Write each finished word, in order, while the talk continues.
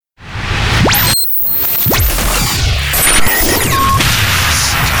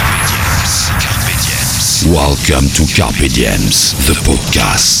Welcome to Carpe Diems, the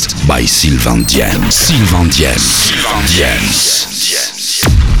podcast by Sylvain Diems. Sylvain Diems. Sylvain Diems.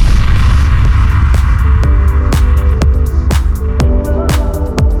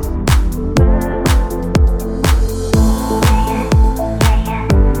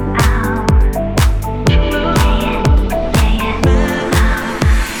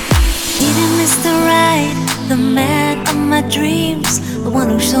 The man of my dreams, the one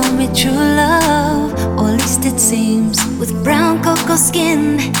who showed me true love, or at least it seems. With brown cocoa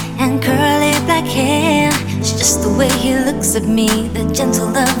skin and curly black hair, it's just the way he looks at me, the gentle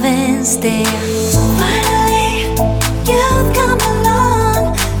loving stare. Finally, you've come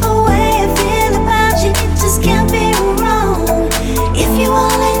along. The way I feel about you, it just can't be wrong. If you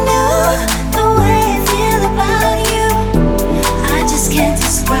only knew the way I feel about you, I just can't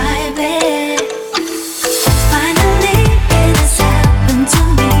describe it.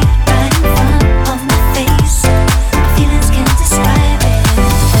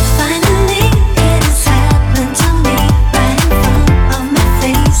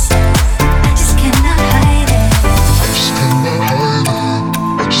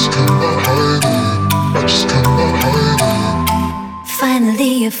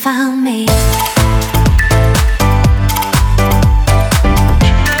 You found me.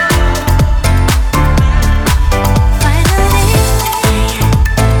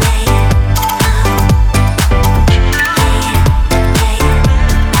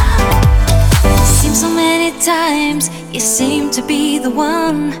 Seems so many times you seem to be the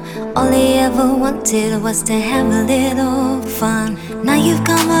one. All he ever wanted was to have a little fun. Now you've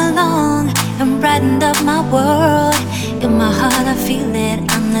come along and brightened up my world. In my heart I feel it,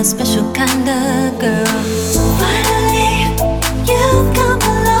 I'm that special kind of girl. Finally, you've come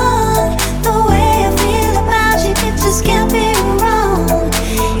along. The way I feel about you, it just can't be wrong.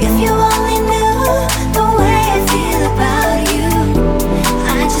 If you only knew the way I feel about you,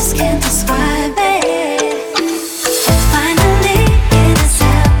 I just can't describe it. Finally, it has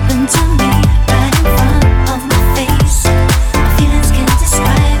happened to me right in front of my face. My feelings can't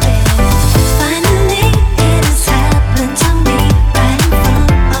describe it. Finally, it has happened to me right in front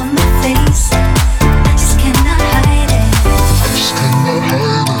of my face. I just cannot hide it. I just cannot hide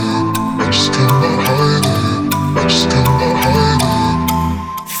it. I just cannot hide it. I just cannot hide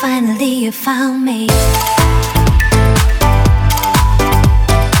it. Finally, you found me.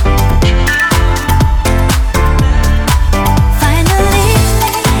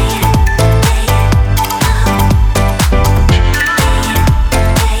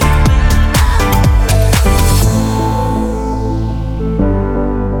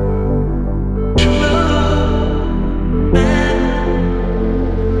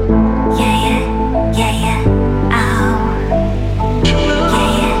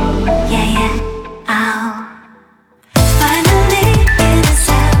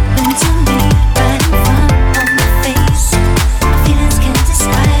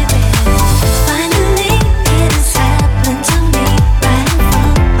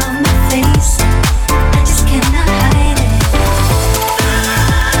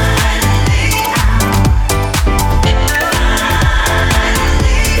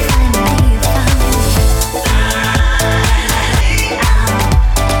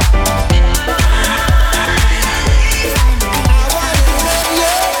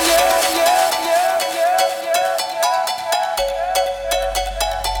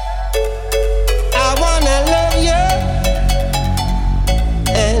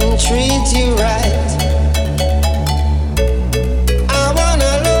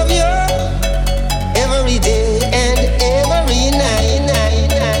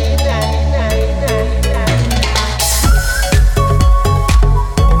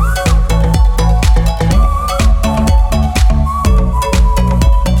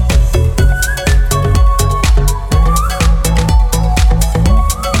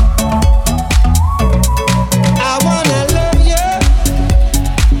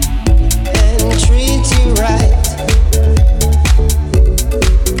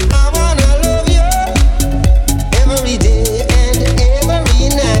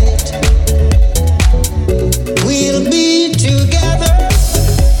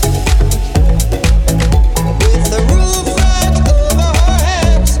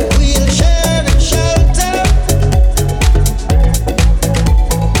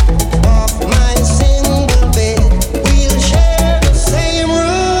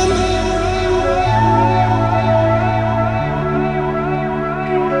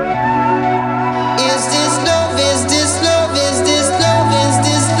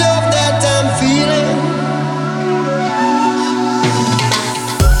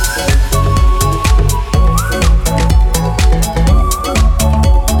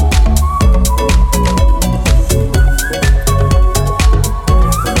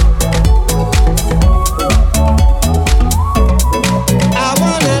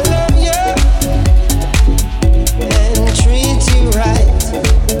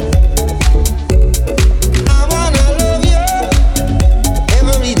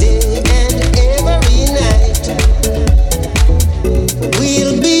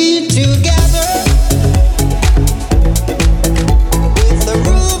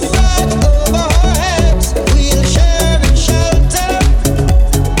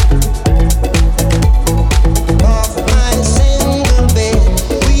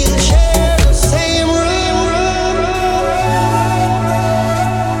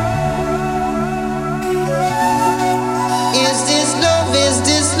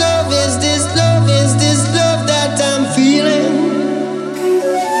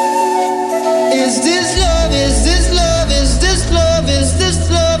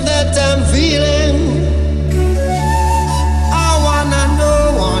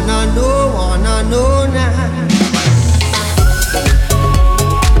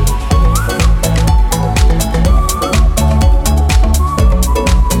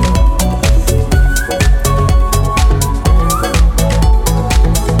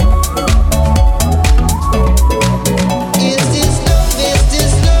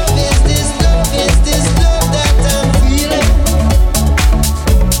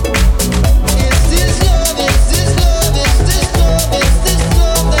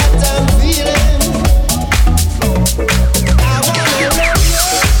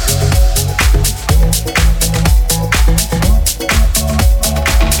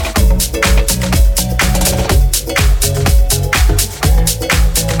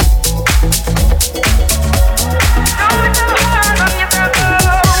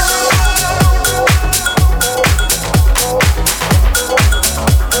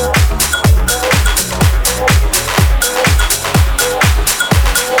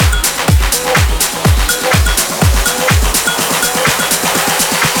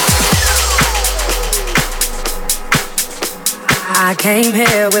 I came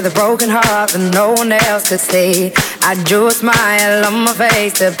here with a broken heart that no one else could see. I drew a smile on my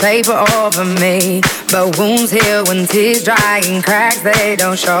face, the paper over me. But wounds heal when tears dry and cracks they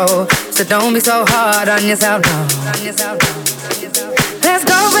don't show. So don't be so hard on yourself, no. Let's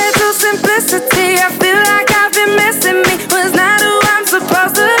go back to simplicity. I feel like I've been missing me. Was not who I'm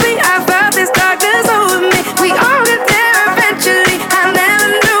supposed to be. I felt this darkness over me. We all get there eventually. I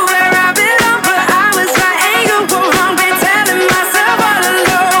never knew where I belong, but I was right and you were wrong. Been telling myself all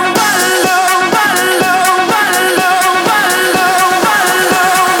alone, all alone, all alone, all alone, all alone, all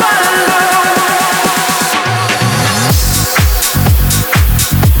alone, all alone.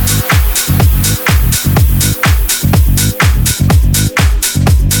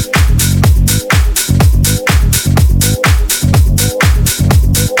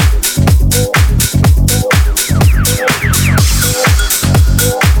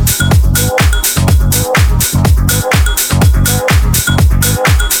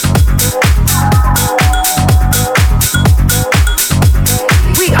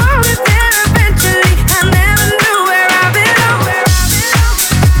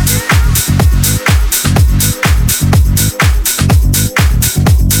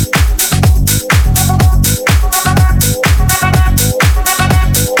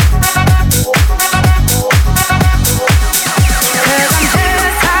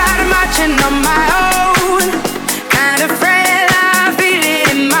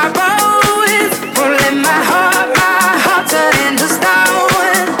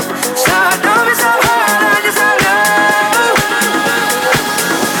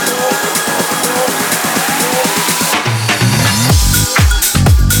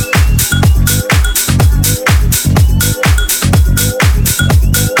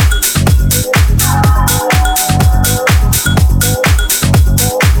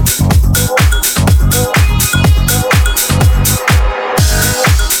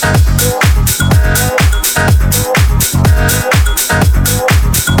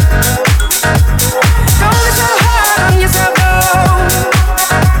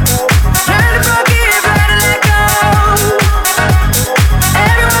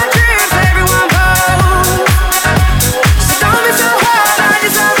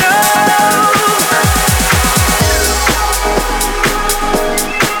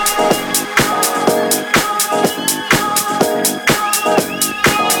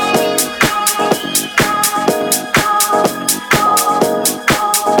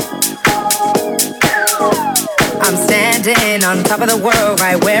 On top of the world,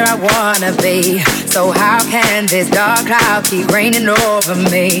 right where I wanna be. So how can this dark cloud keep raining over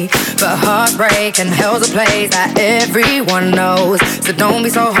me? But heartbreak and hell's a place that everyone knows. So don't be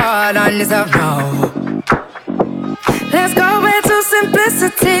so hard on yourself, no. Let's go back to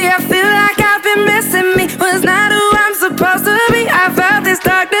simplicity. I feel like I've been missing me. Was not who I'm supposed to be. I felt this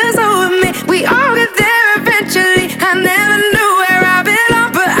darkness over me. We all get there eventually. I never knew where I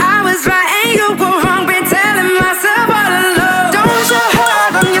belong, but I was right and you were wrong. Been telling myself all alone. Don't so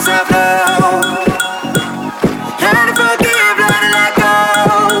hard on yourself, no. Learn to forgive, learn to let go.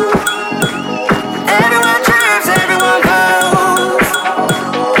 Everyone trips, everyone falls.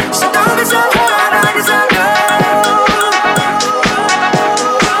 So don't be so hard on yourself, no.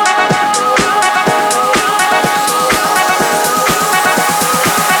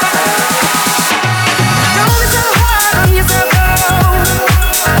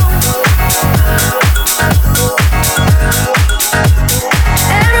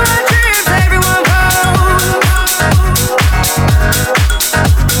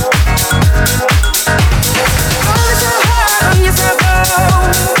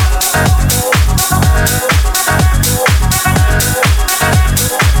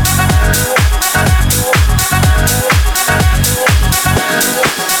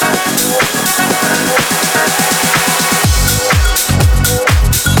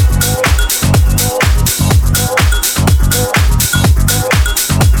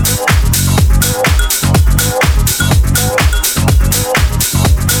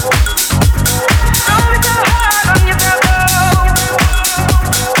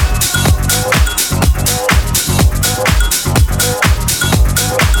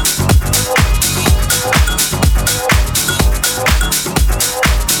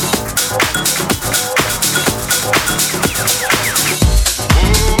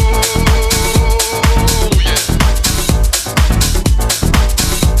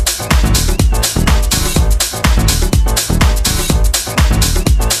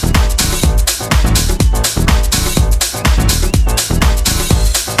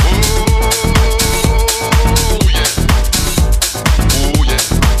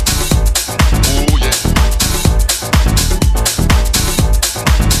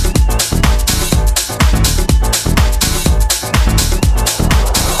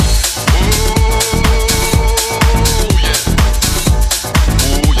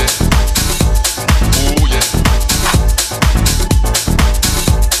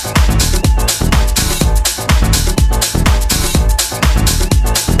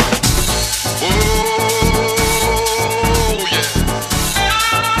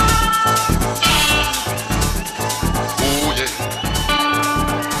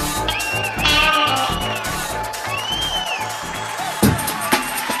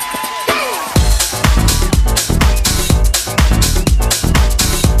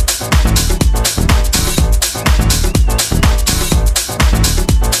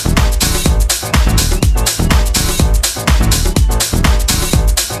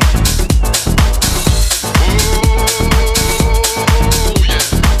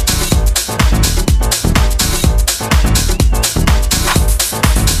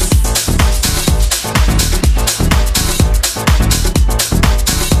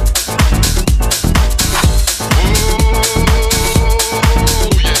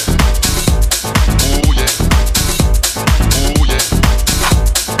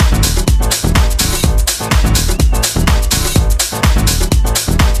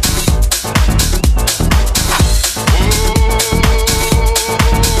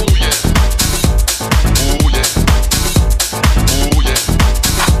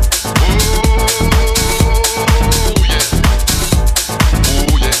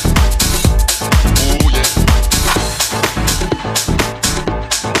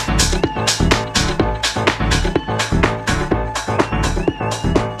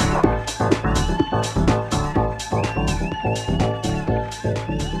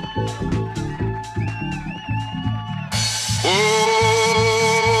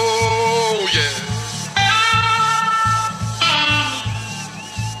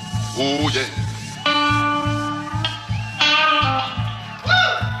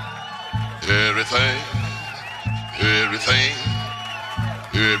 Everything, everything,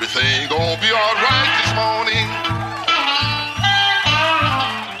 everything gonna be alright this morning.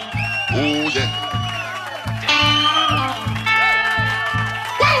 Oh yeah.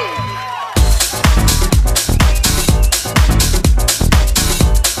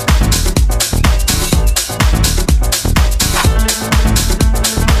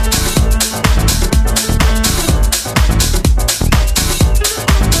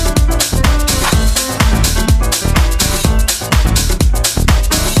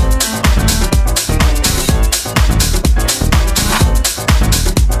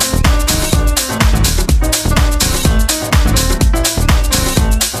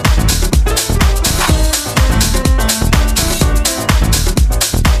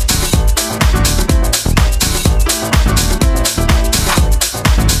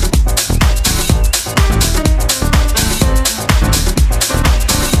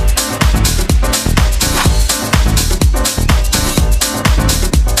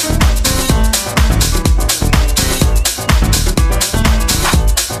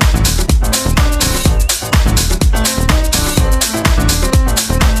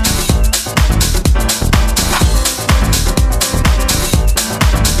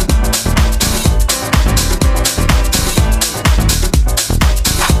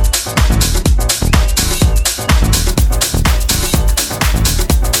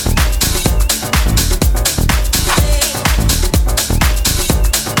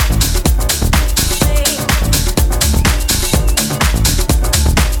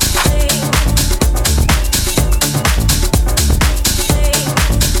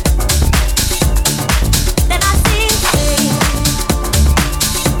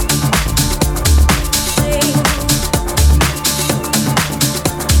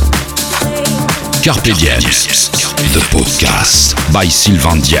 Carpe Diems, the podcast by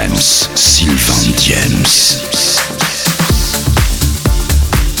Sylvain Diems. Sylvain Diems.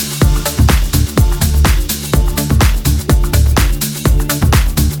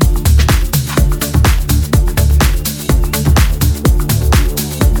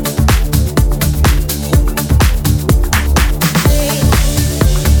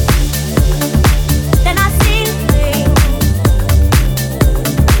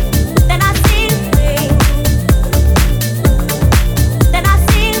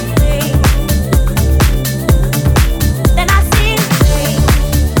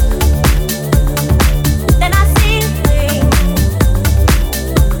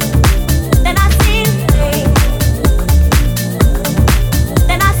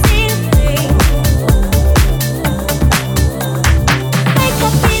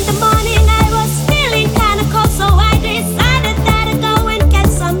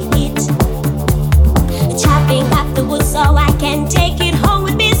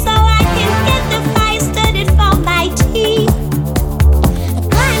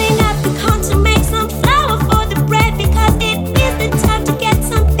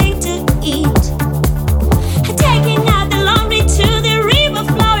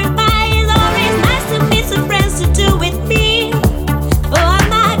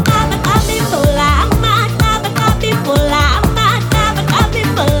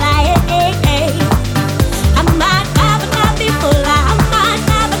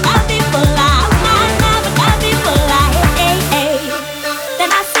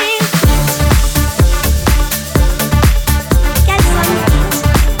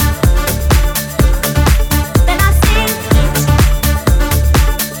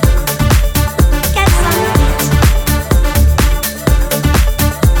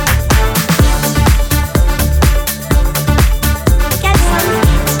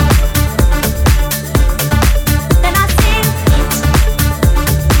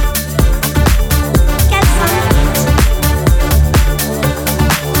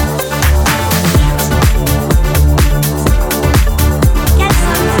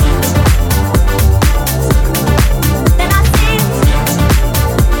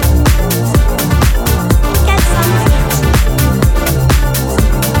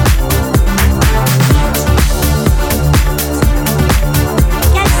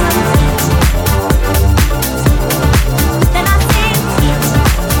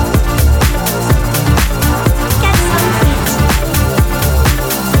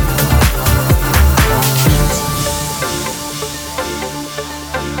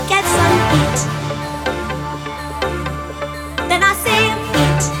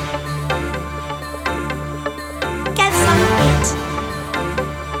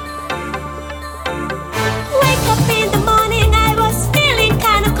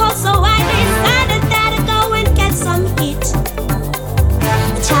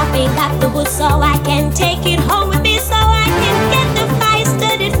 chopping up the wood so I can take it home with me, so I can get the fire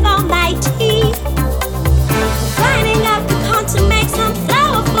started for my tea. Grinding up the corn to make some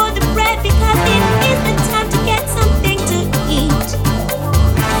flour for the bread, because it is the time to get something to eat.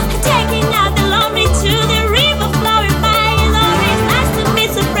 Taking out the laundry to the river, flowing by. It's always nice to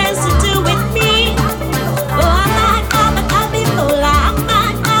meet some friends to do with me. Oh, I'm not of a coffee full, I'm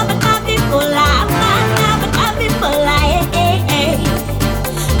not of a coffee full, I'm not of a coffee full, I'm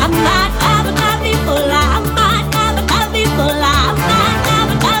not of a coffee full, I'm not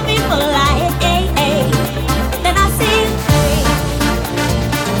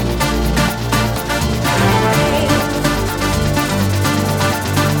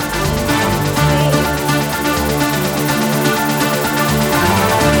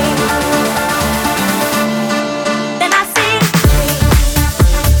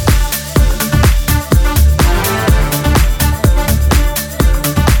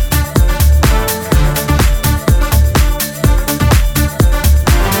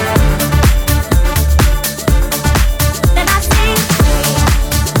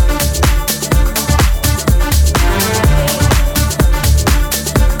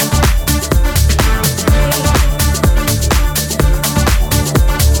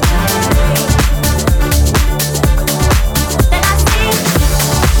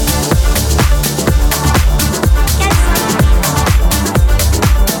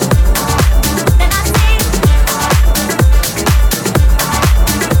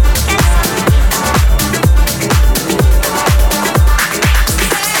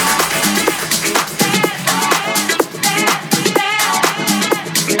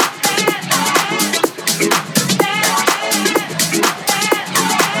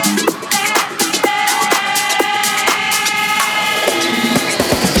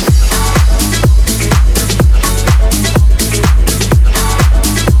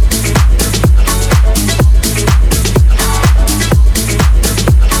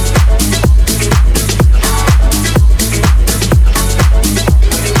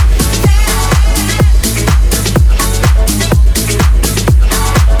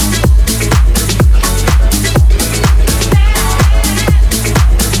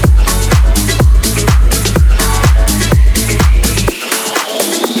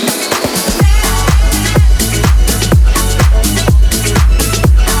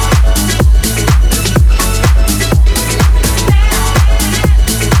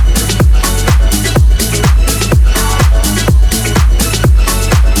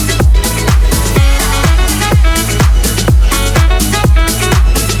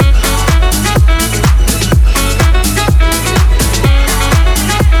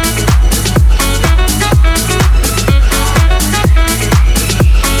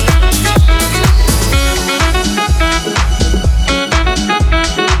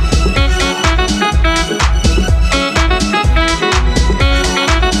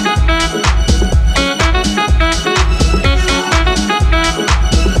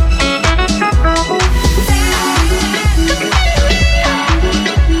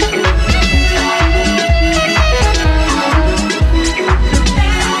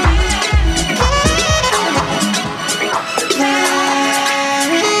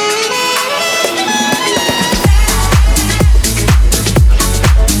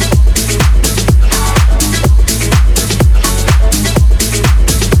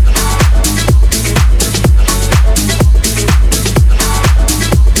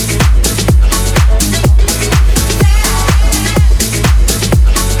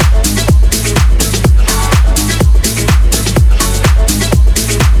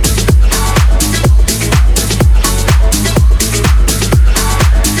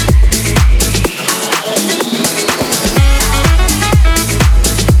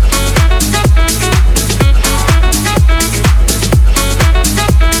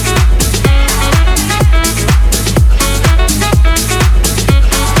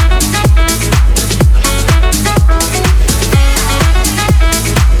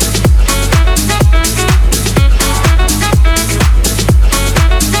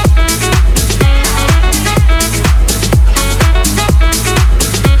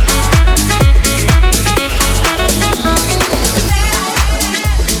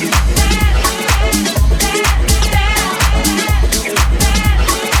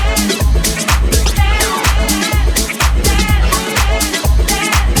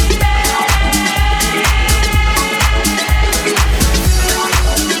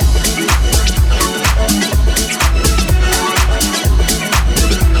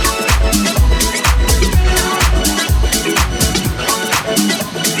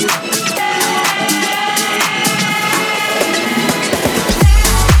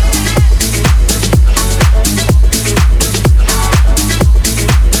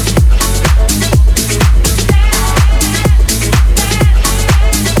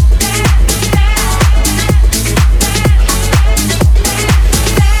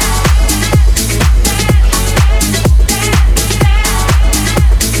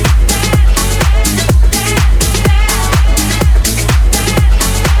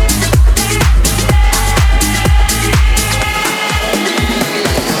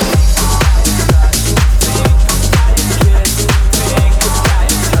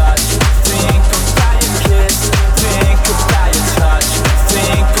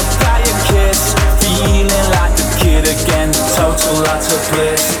lots of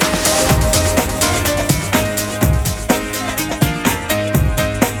bliss.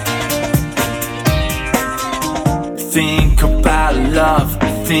 Think about love,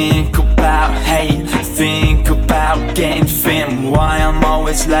 think about hate, think about getting fit and why I'm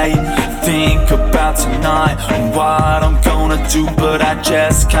always late. Think about tonight and what I'm gonna do, but I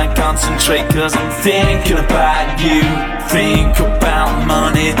just can't concentrate cause I'm thinking about you. Think about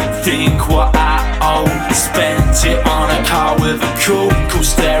money, think what I owe. Spent it on a car with a cool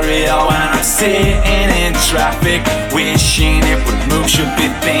stereo, and I'm sitting in traffic wishing it would move. Should be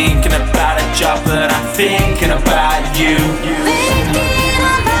thinking about a job, but I'm thinking about you. Thinking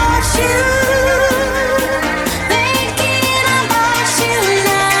about you, thinking about you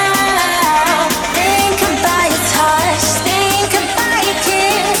now. Think about your touch, think about your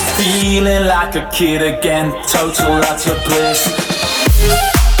kiss. Feeling like a kid again, total lots of bliss.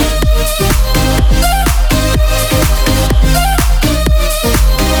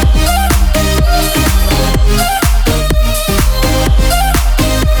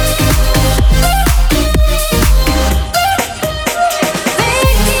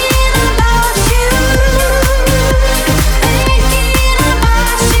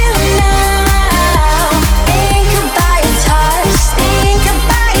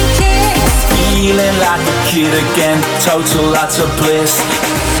 Kid again, total lots of bliss.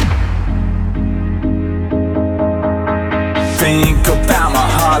 Think about my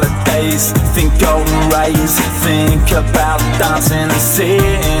holidays, think golden rays. Think about dancing and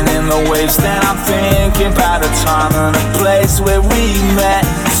sitting in the waves. Then I'm thinking about a time and a place where we met,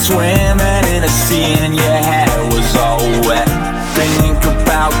 swimming in a sea and your hair was all wet. Think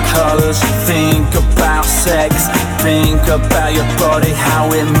about colors, think about sex. Think about your body,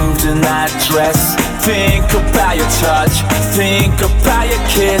 how it moved in that dress. Think about your touch, think about your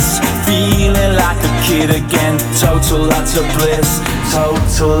kiss. Feeling like a kid again, total lots of bliss.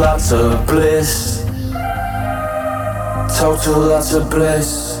 Total lots of bliss. Total lots of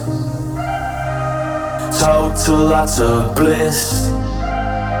bliss. Total lots of bliss.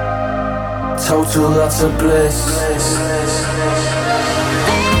 Total lots of bliss.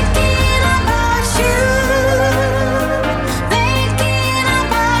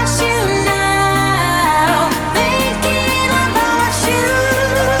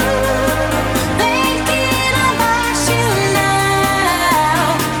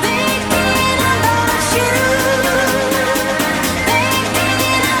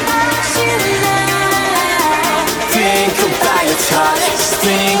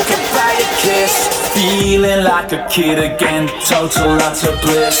 Think about your kiss. Feeling like a kid again, total lots of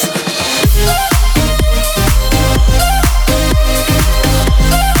bliss.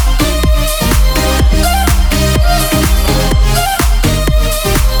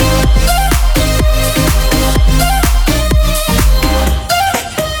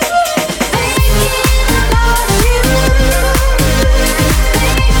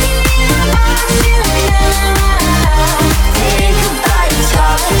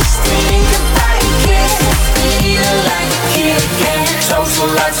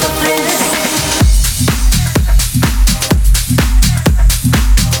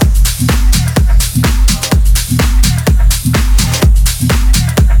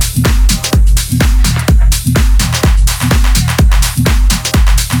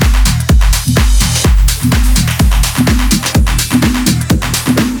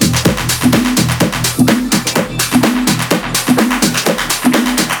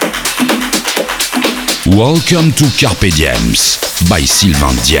 Welcome to Carpe Diems by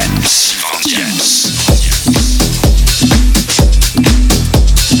Sylvain Diems.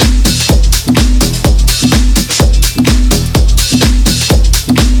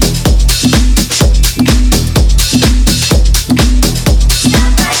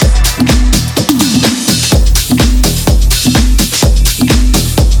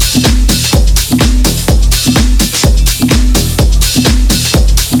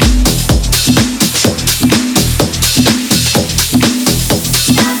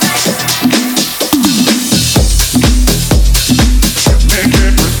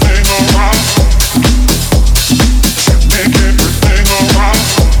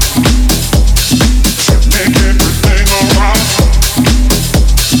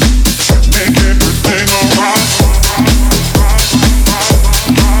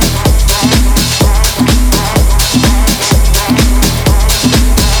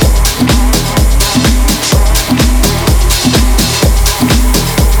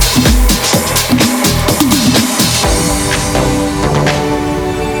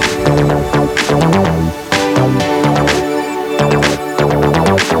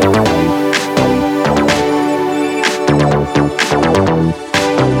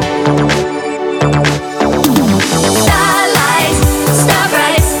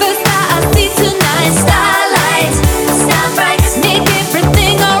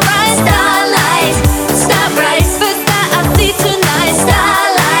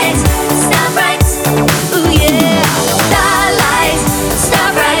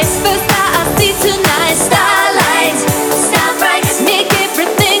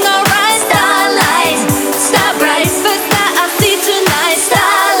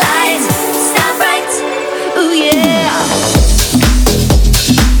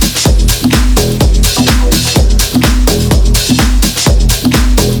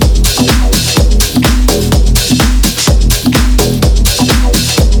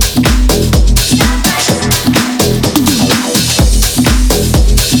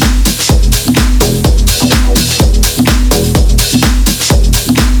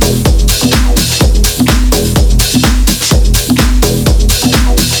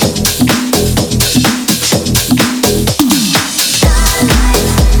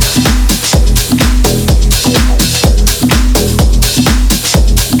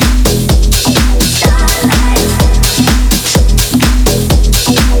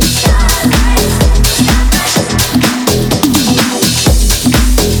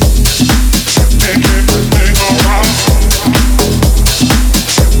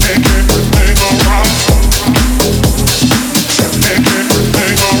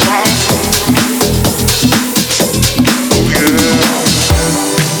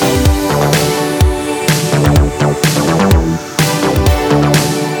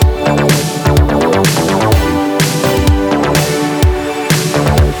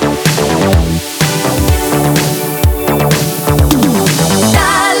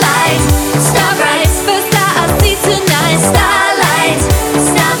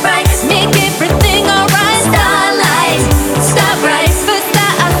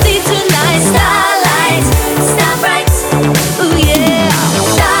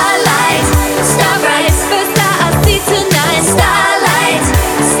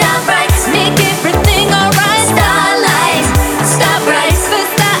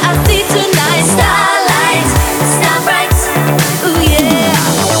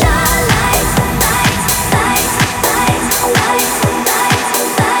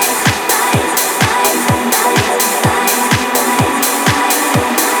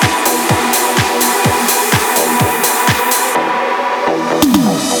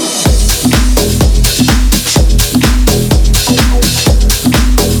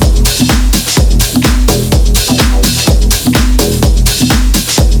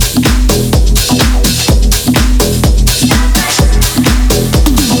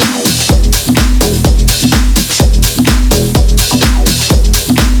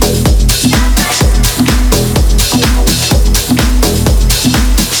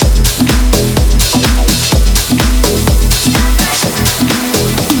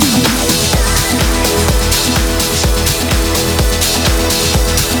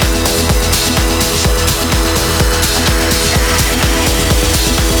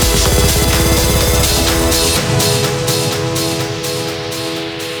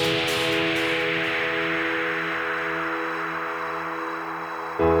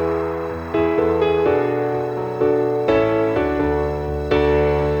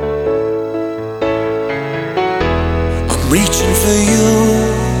 reaching for you.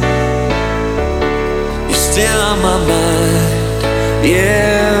 You're still on my mind.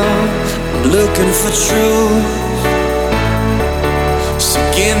 Yeah, I'm looking for truth. So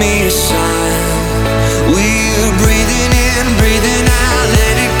give me a sign. We're breathing in, breathing out.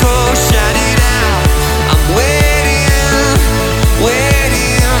 Let it go, shout it out. I'm waiting,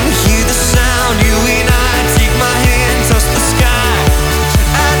 waiting. Hear the sound. You and I, take my hand, touch the sky.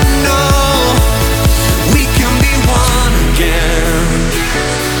 I know we can be one again.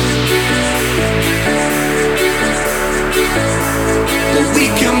 We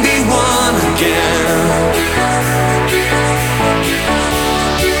can be one again.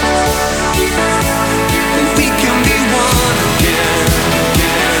 We can be one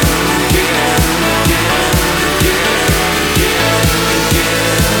again.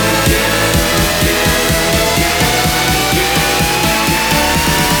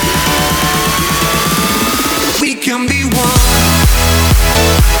 We can be one.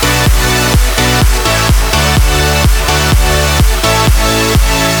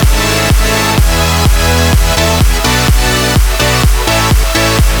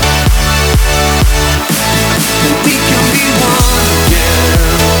 We can be one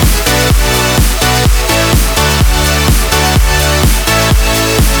again.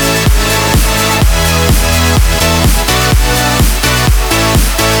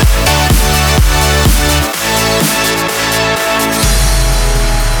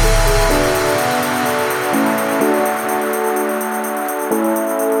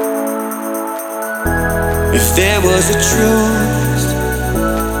 If there was a truth,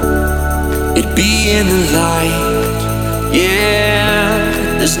 it'd be in the light.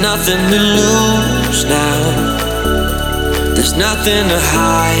 Yeah, there's nothing to lose now. There's nothing to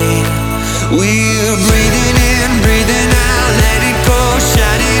hide. We're breathing in, breathing out. Let it go,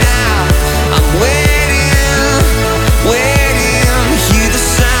 shout it out. I'm waiting, waiting. Hear the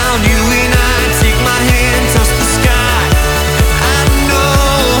sound. You and I, take my hand, touch the sky. I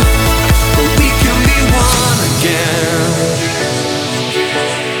know we can be one again.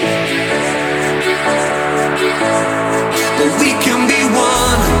 We can be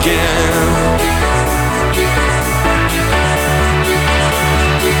one again.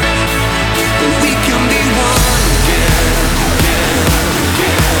 We can be one again.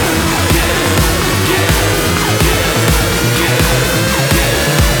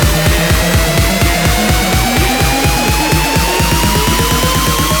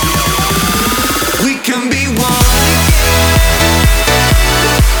 We can be one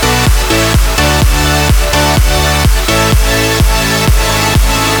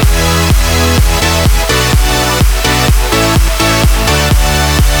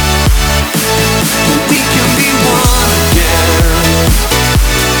We can be one again.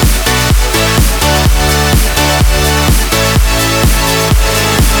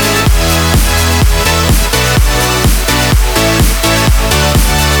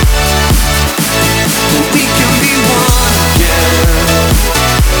 We can be one again.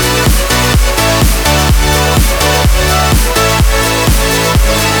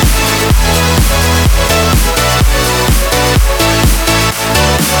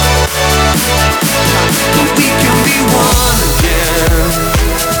 We can be one again.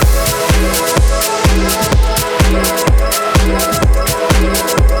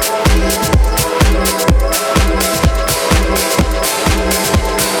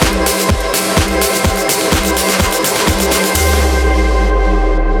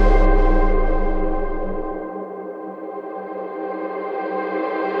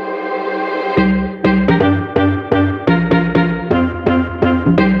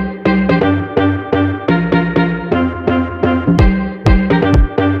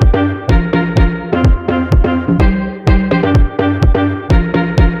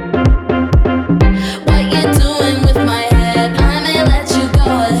 What you doing with my head? I may let you go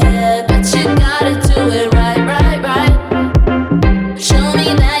ahead, but you gotta do it right, right, right. Show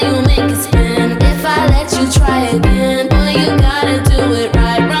me that you make a spin. If I let you try again, boy, you gotta do it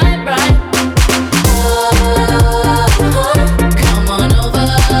right, right, right. Come on over.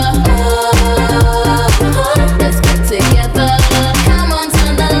 Let's get together. Come on,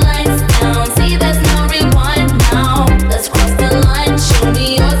 turn the lights down. See, there's no rewind now. Let's cross the line. Show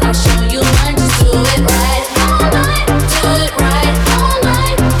me yours, I'll show you mine. Just do it right all night. Do it right all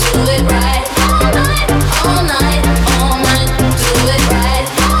night. Do it right all night. All night, all night. Do it right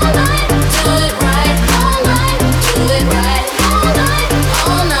all night.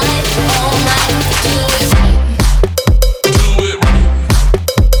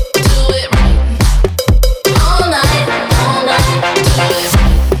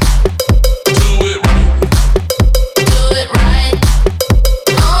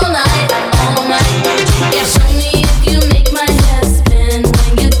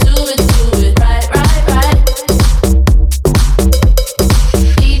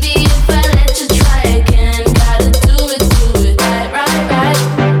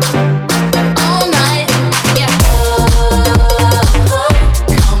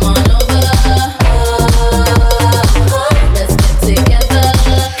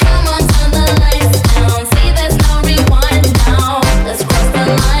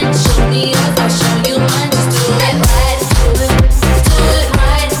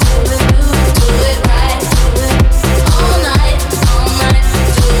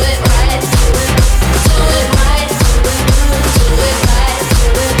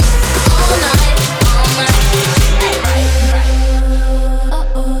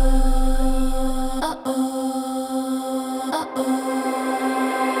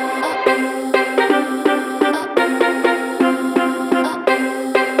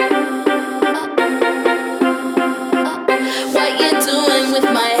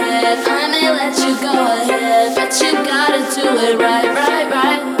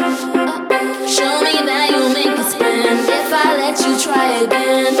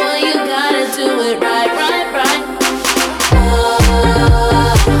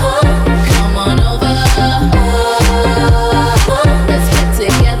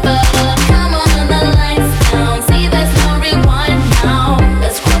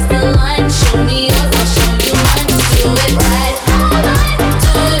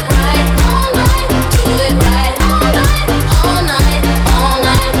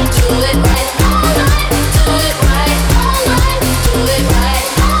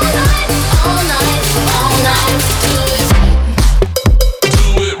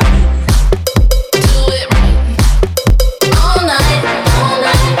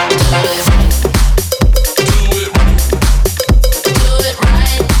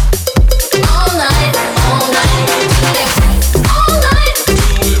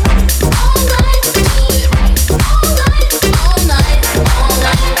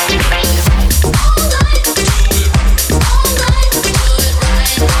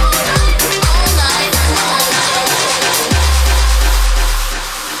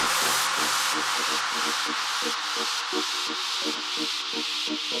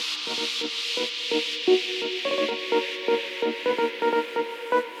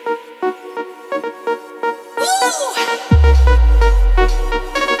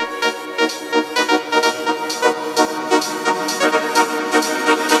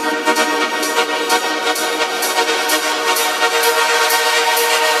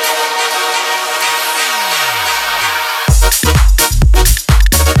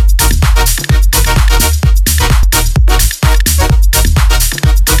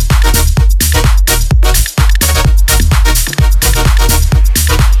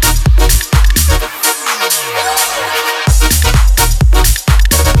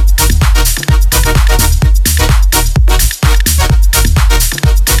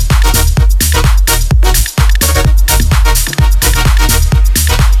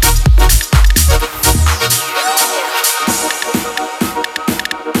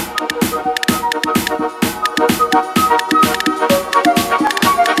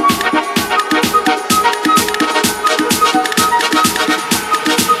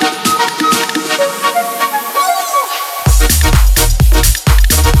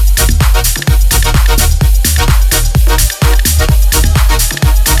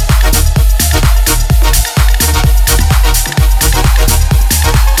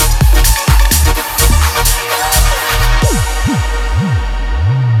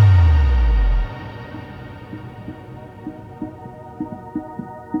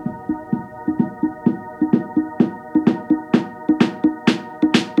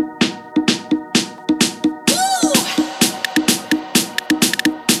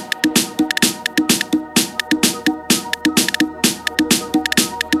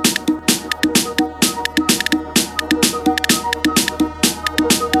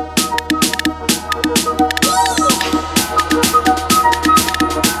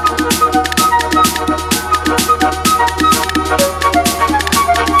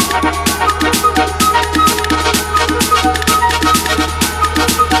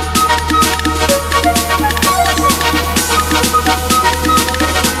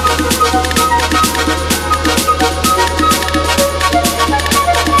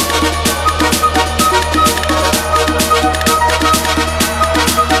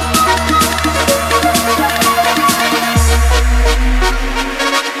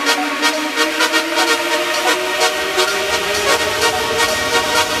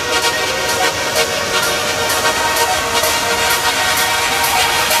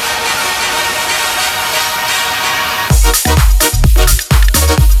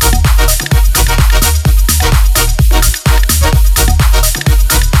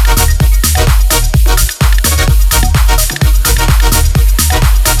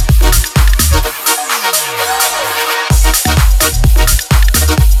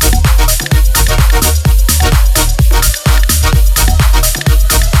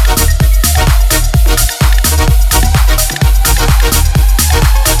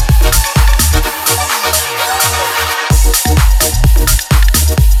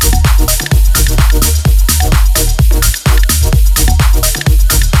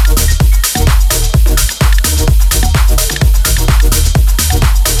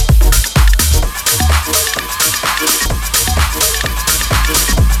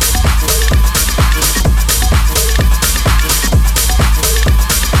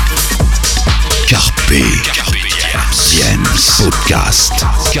 podcast.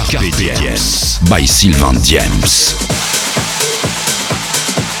 Carpe Diems by Sylvain Diems.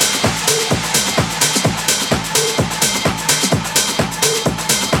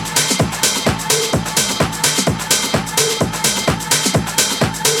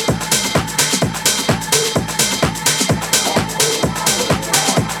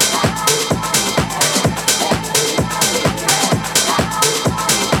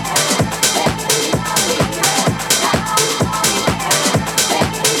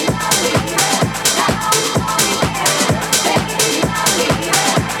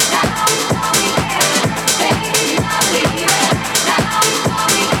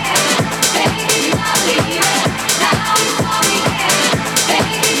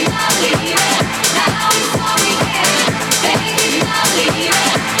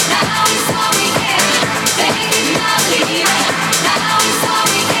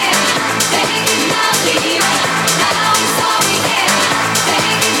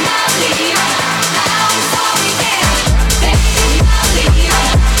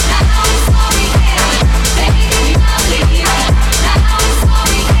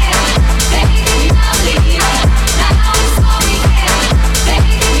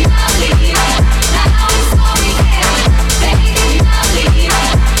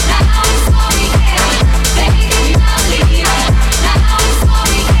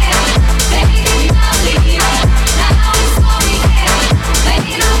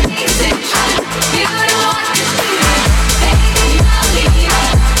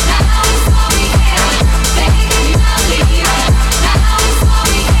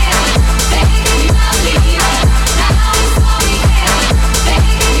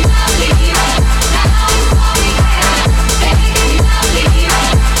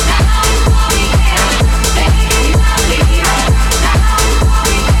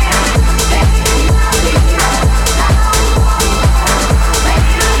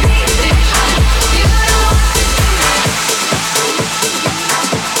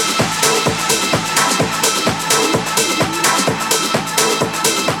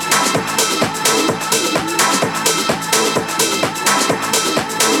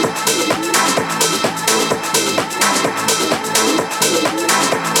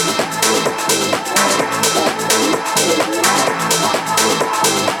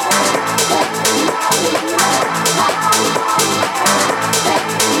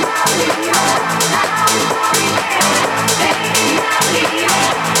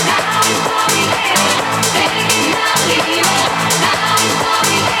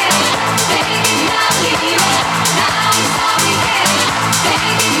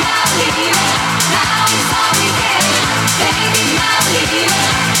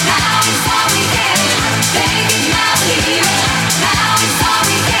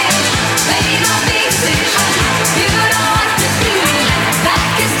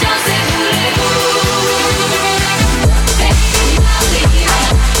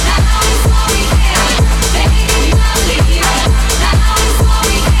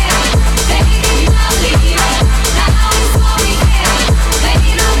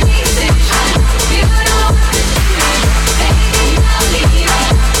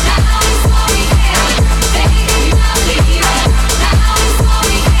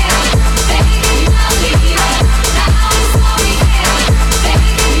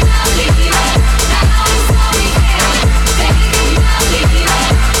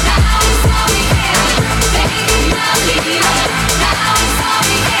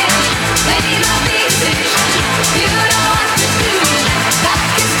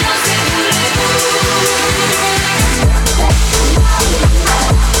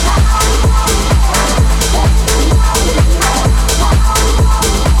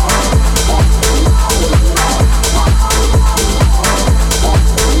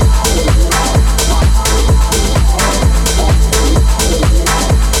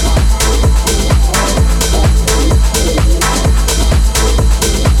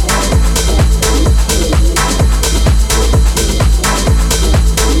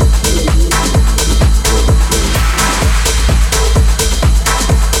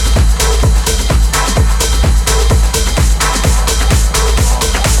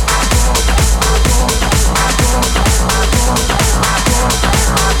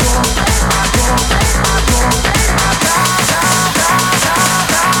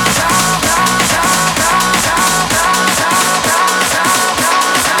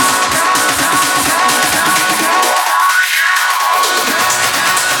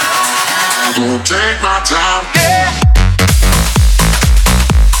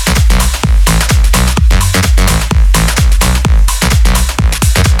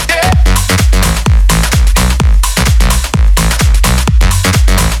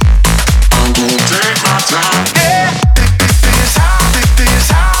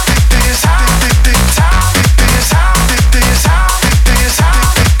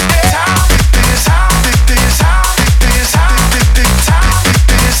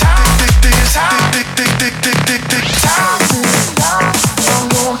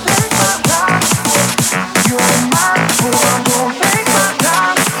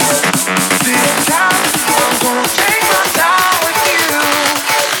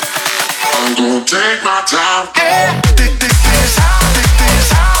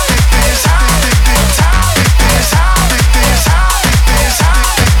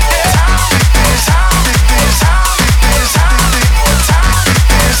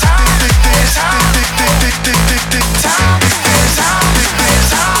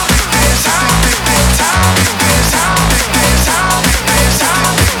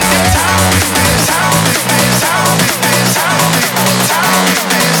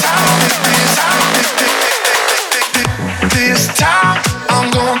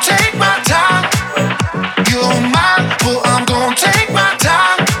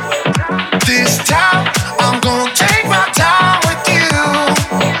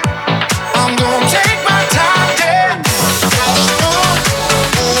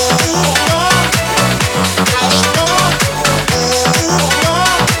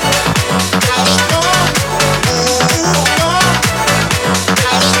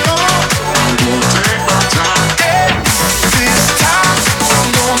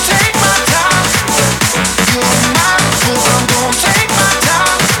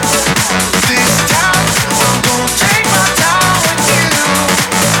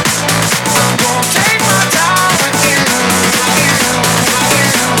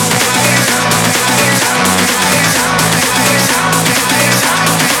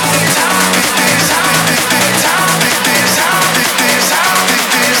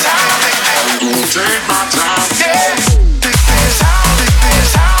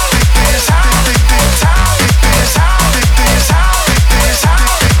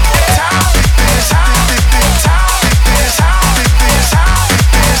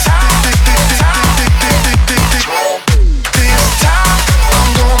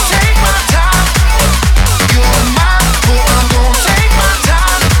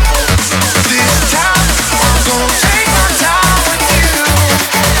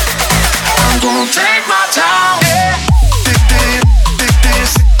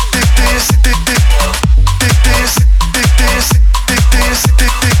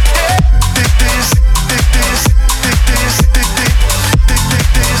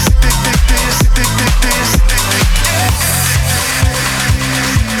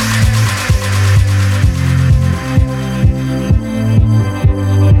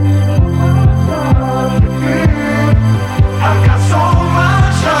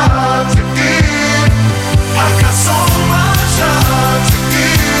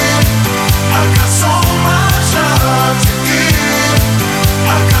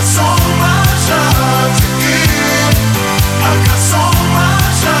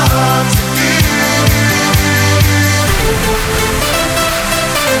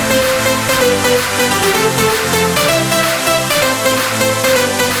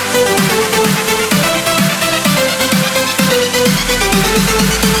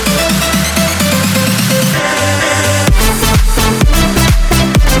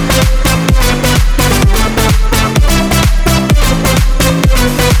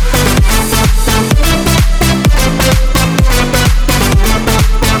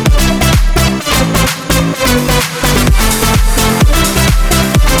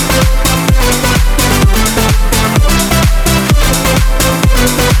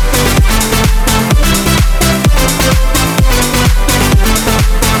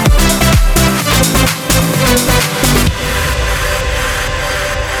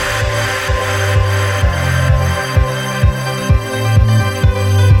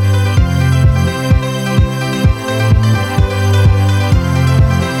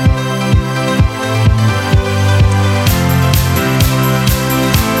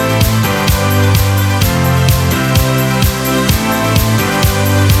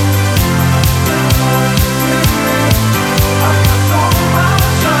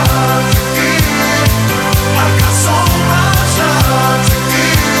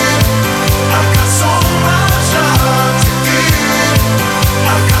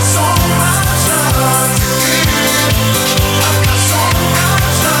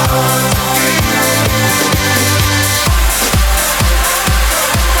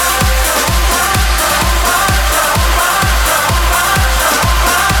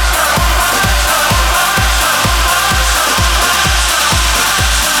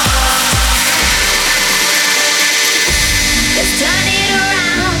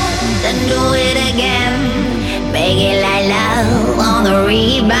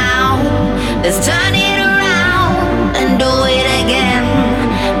 Let's turn it around and do it again.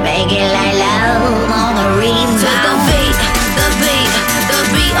 Make it like love on the rebound. To the beat, the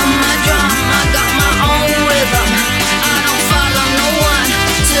beat of my drum. I got my own rhythm. I don't follow no one.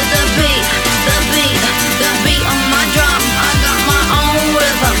 To the beat of my drum. I got my own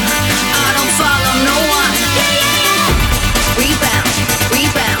rhythm. I don't follow no one.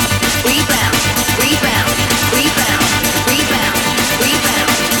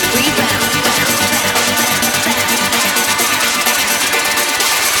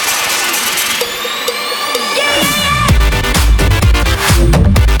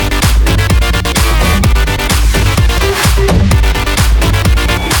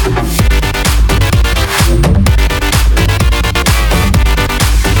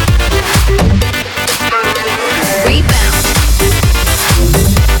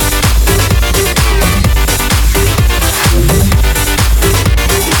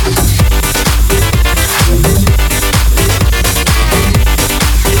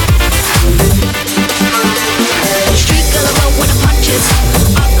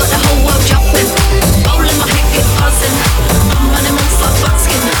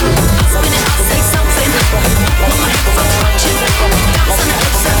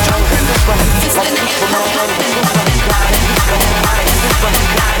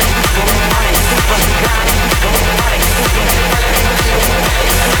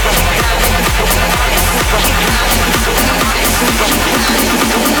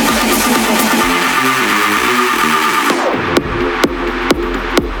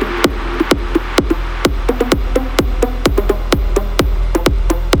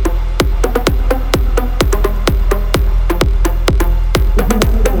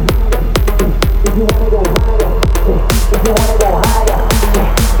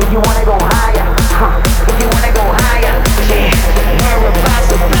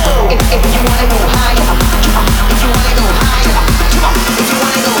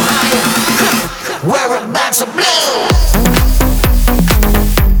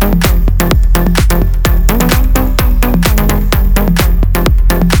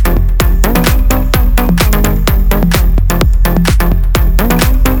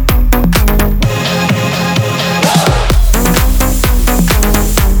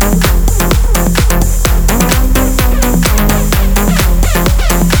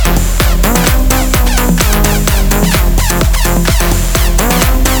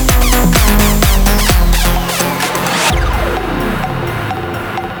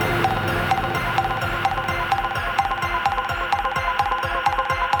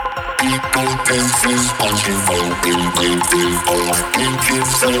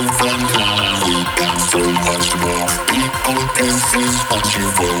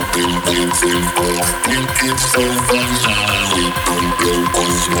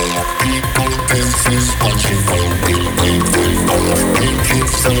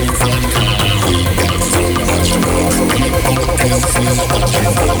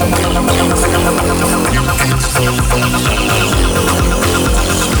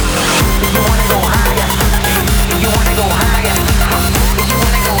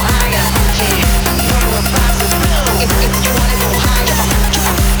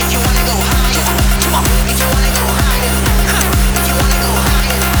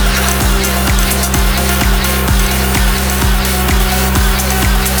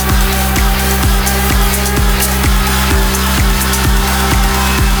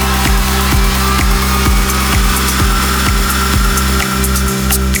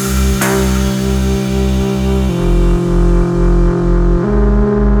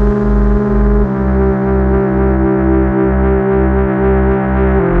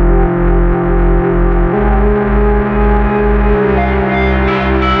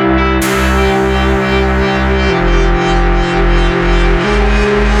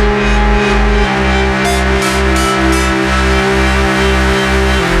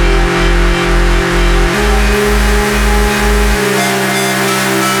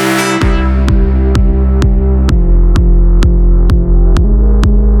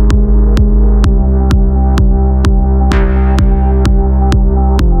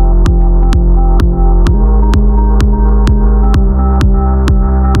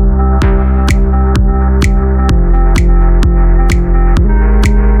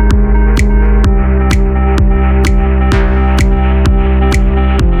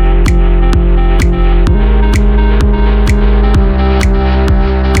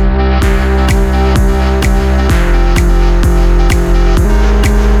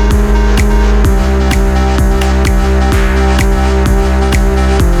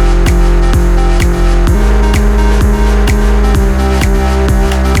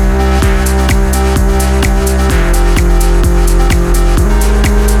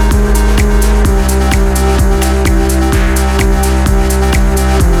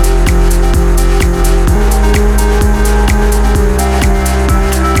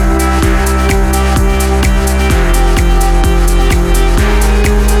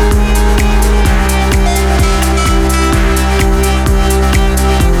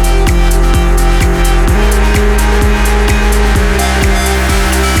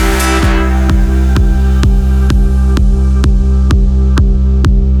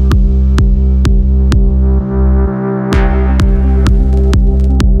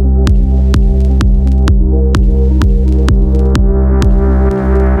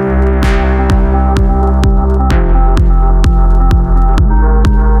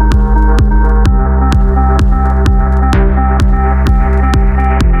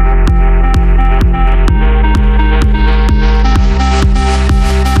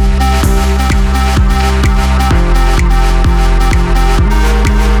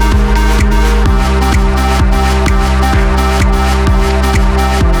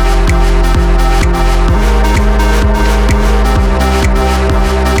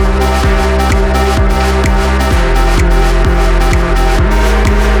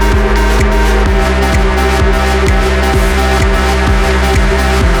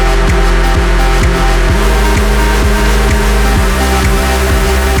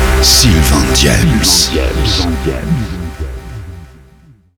 Sylvain James.